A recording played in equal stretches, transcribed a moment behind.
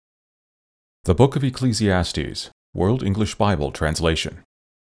The Book of Ecclesiastes, World English Bible Translation.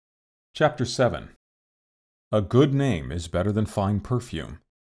 Chapter 7. A good name is better than fine perfume,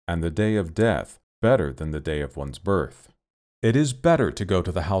 and the day of death better than the day of one's birth. It is better to go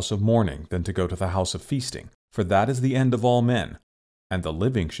to the house of mourning than to go to the house of feasting, for that is the end of all men, and the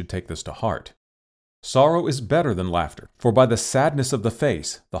living should take this to heart. Sorrow is better than laughter, for by the sadness of the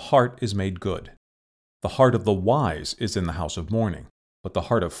face the heart is made good. The heart of the wise is in the house of mourning, but the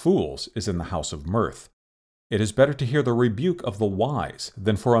heart of fools is in the house of mirth. It is better to hear the rebuke of the wise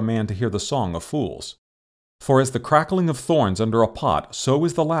than for a man to hear the song of fools. For as the crackling of thorns under a pot, so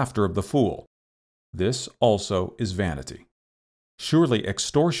is the laughter of the fool. This also is vanity. Surely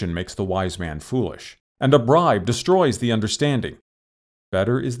extortion makes the wise man foolish, and a bribe destroys the understanding.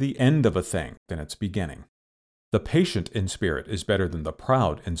 Better is the end of a thing than its beginning. The patient in spirit is better than the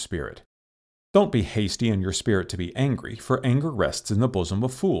proud in spirit. Don't be hasty in your spirit to be angry, for anger rests in the bosom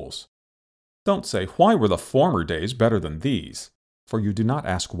of fools. Don't say, "Why were the former days better than these?" For you do not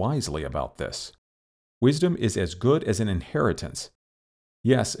ask wisely about this. Wisdom is as good as an inheritance.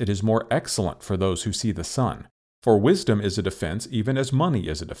 Yes, it is more excellent for those who see the sun, for wisdom is a defense even as money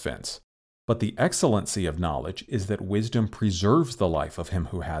is a defense. But the excellency of knowledge is that wisdom preserves the life of him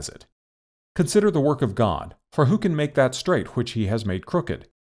who has it. Consider the work of God, for who can make that straight which he has made crooked?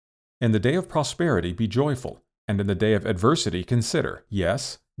 In the day of prosperity be joyful, and in the day of adversity consider,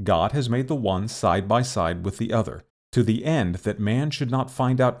 yes, God has made the one side by side with the other, to the end that man should not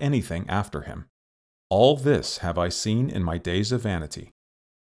find out anything after him. All this have I seen in my days of vanity.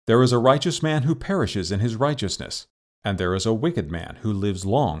 There is a righteous man who perishes in his righteousness, and there is a wicked man who lives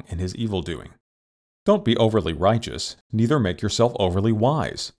long in his evil-doing. Don't be overly righteous, neither make yourself overly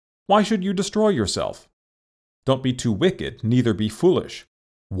wise. Why should you destroy yourself? Don't be too wicked, neither be foolish.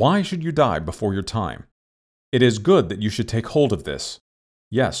 Why should you die before your time? It is good that you should take hold of this.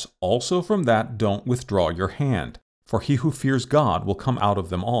 Yes, also from that don't withdraw your hand, for he who fears God will come out of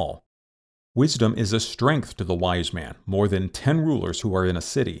them all. Wisdom is a strength to the wise man, more than 10 rulers who are in a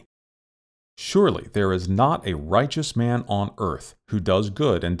city. Surely there is not a righteous man on earth who does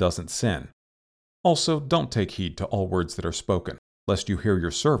good and doesn't sin. Also, don't take heed to all words that are spoken, lest you hear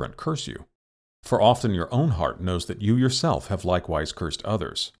your servant curse you. For often your own heart knows that you yourself have likewise cursed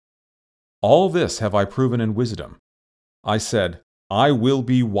others. All this have I proven in wisdom. I said, I will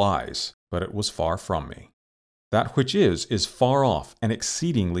be wise, but it was far from me. That which is far off and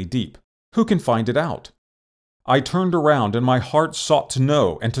exceedingly deep. Who can find it out? I turned around, and my heart sought to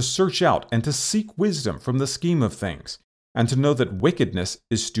know, and to search out, and to seek wisdom from the scheme of things, and to know that wickedness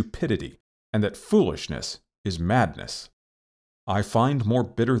is stupidity, and that foolishness is madness. I find more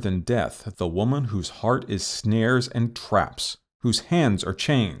bitter than death the woman whose heart is snares and traps, whose hands are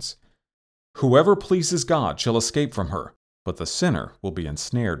chains. Whoever pleases God shall escape from her, but the sinner will be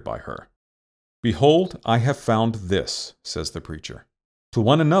ensnared by her. Behold, I have found this, says the preacher, to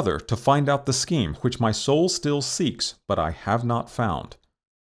one another to find out the scheme which my soul still seeks, but I have not found.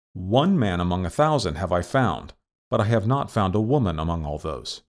 One man among 1,000 have I found, but I have not found a woman among all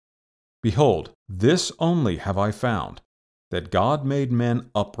those. Behold, this only have I found, that God made men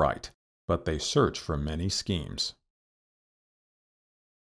upright, but they search for many schemes.